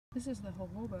This is the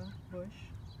jojoba bush,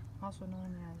 also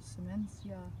known as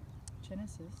Semencia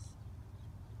chinensis,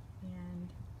 and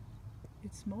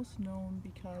it's most known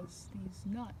because these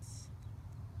nuts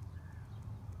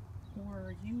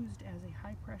were used as a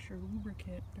high-pressure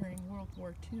lubricant during World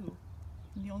War II.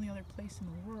 And the only other place in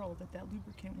the world that that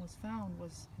lubricant was found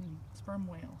was in sperm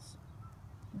whales.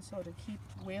 And so to keep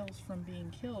whales from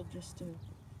being killed, just to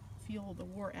fuel the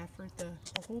war effort, the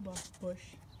jojoba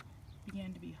bush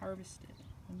began to be harvested,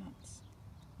 the nuts.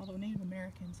 Although Native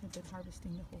Americans have been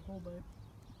harvesting the jojoba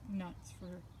nuts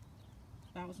for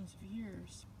thousands of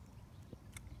years.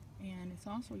 And it's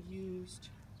also used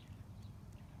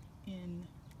in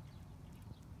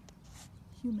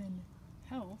human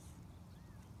health.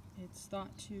 It's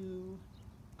thought to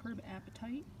curb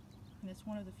appetite, and it's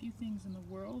one of the few things in the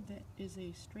world that is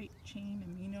a straight chain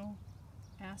amino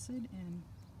acid, and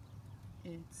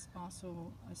it's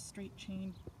also a straight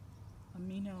chain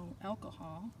amino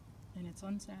alcohol, and it's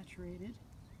unsaturated.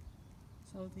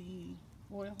 So the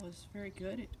oil is very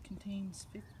good. It contains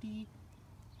 50%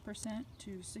 to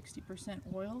 60%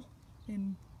 oil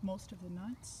in most of the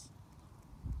nuts,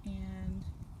 and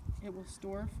it will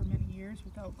store for many years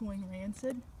without going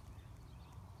rancid.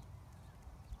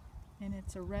 And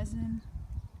it's a resin,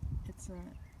 it's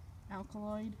an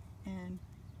alkaloid, and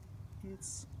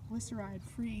it's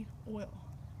glyceride-free oil.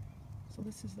 So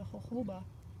this is the jojoba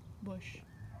bush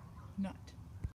nut.